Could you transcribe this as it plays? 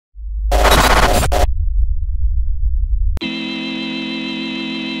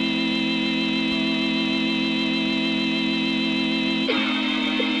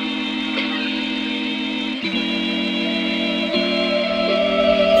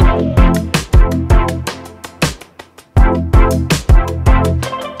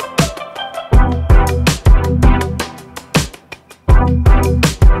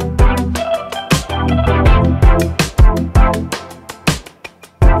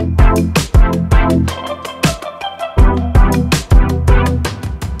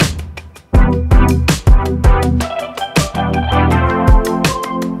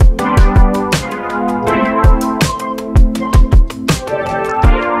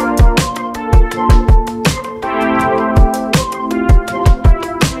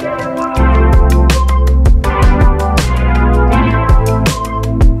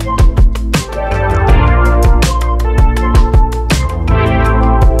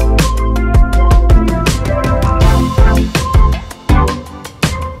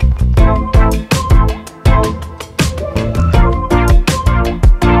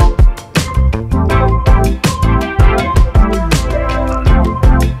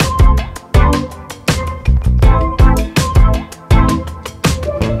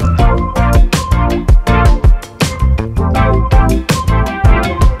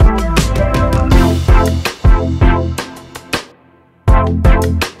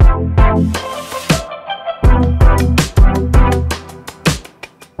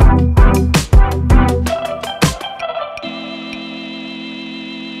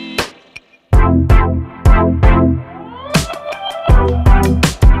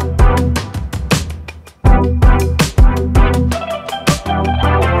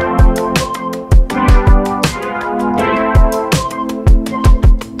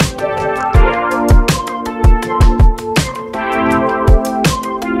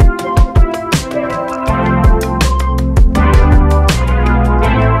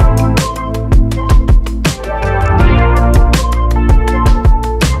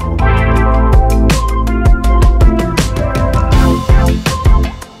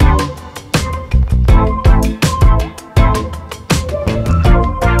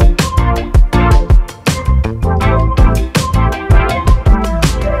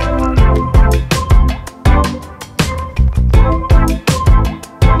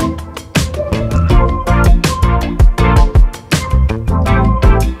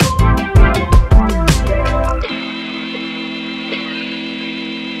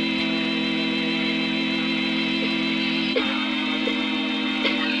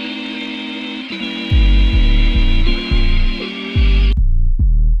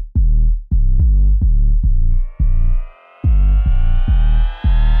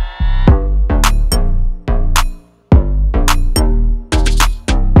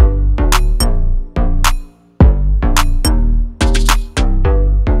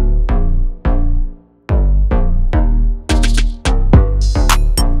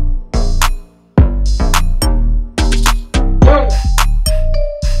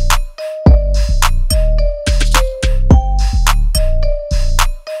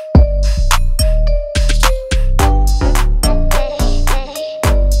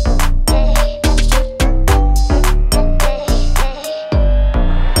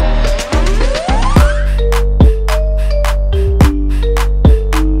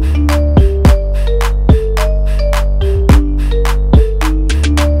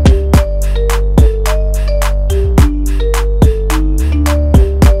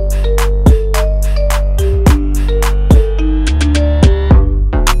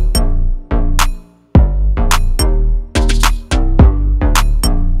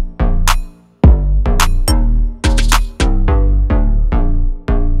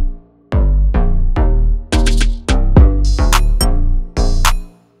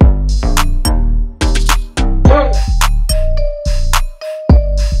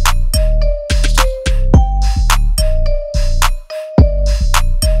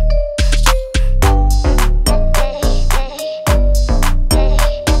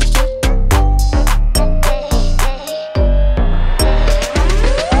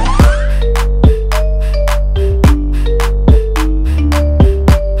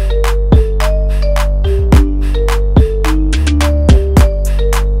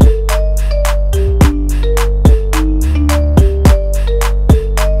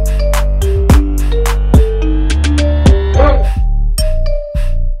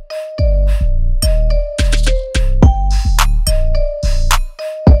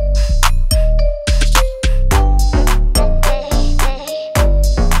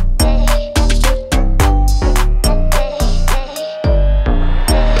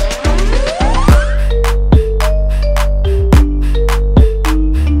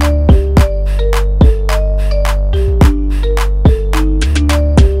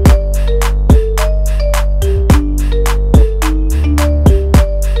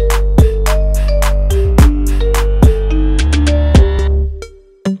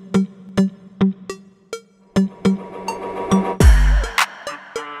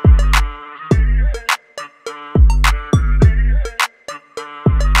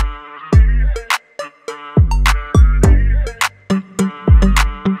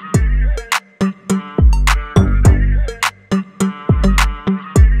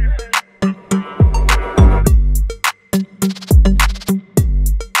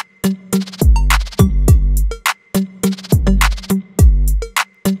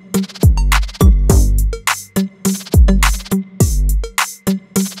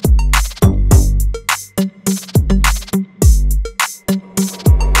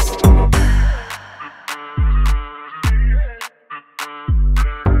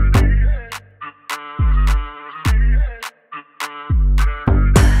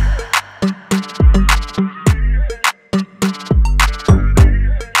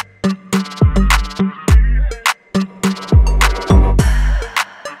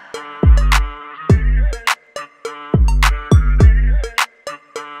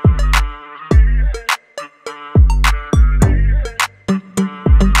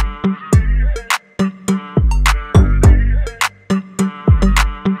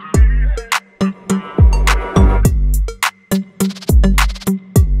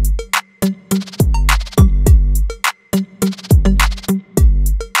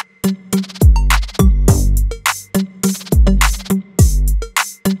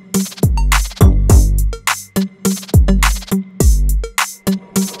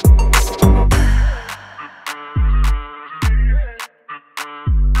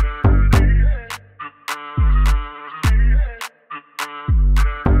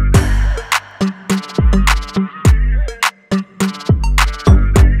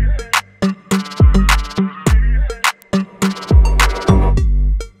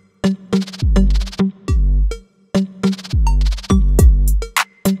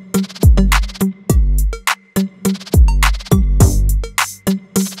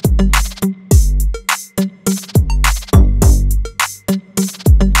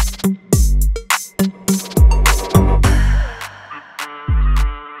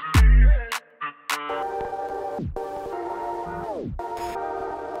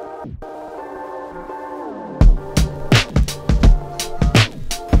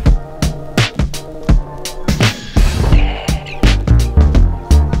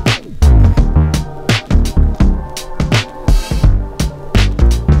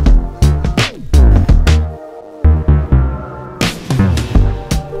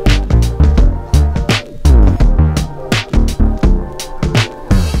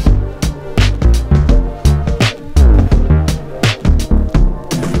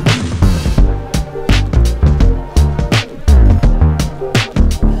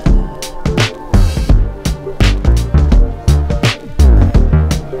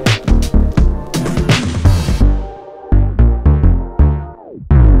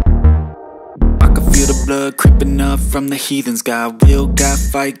the heathens. Got will, got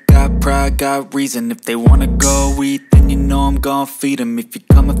fight, got pride, got reason. If they wanna go eat, then you know I'm gon' feed them. If you're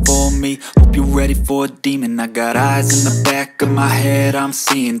coming for me, hope you're ready for a demon. I got eyes in the back of my head, I'm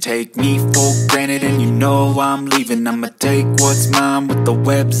seeing. Take me for granted and you know I'm leaving. I'ma take what's mine with the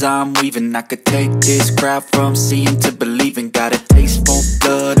webs I'm weaving. I could take this crowd from seeing to believing. Got a taste for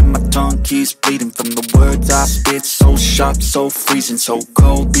blood and my tongue keeps bleeding from the words I spit. So sharp, so freezing, so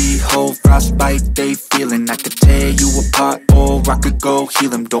cold. Behold, frostbite they feeling. I could tear you apart or I could go heal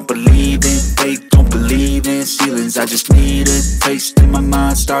them. Don't believe in fate, don't believe in ceilings. I just need a taste and my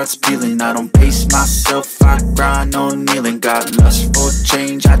mind starts peeling. I don't pace myself, I grind on kneeling. Got lust for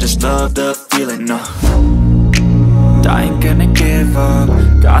change, I just love the feeling. I ain't gonna give up.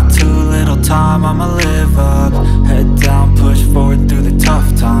 Got too little time, I'ma live up. Head down, push forward through the tough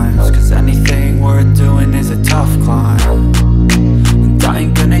times. Cause anything worth doing is a tough climb. And I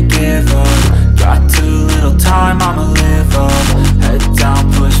ain't gonna give up. Got too little time, I'ma live up. Head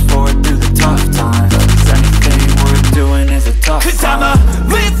down, push forward through the tough times. Cause anything worth doing is a tough climb. Cause I'ma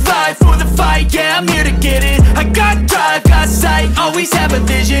live life for the fight, yeah, I'm here to get it. I got drive, got sight, always have a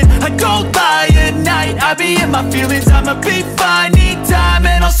vision. I don't lie at night, I be in my feelings. I'ma be fine, need time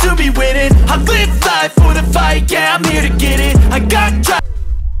and I'll soon be winning. I live life for the fight, yeah, I'm here to get it. I got drive.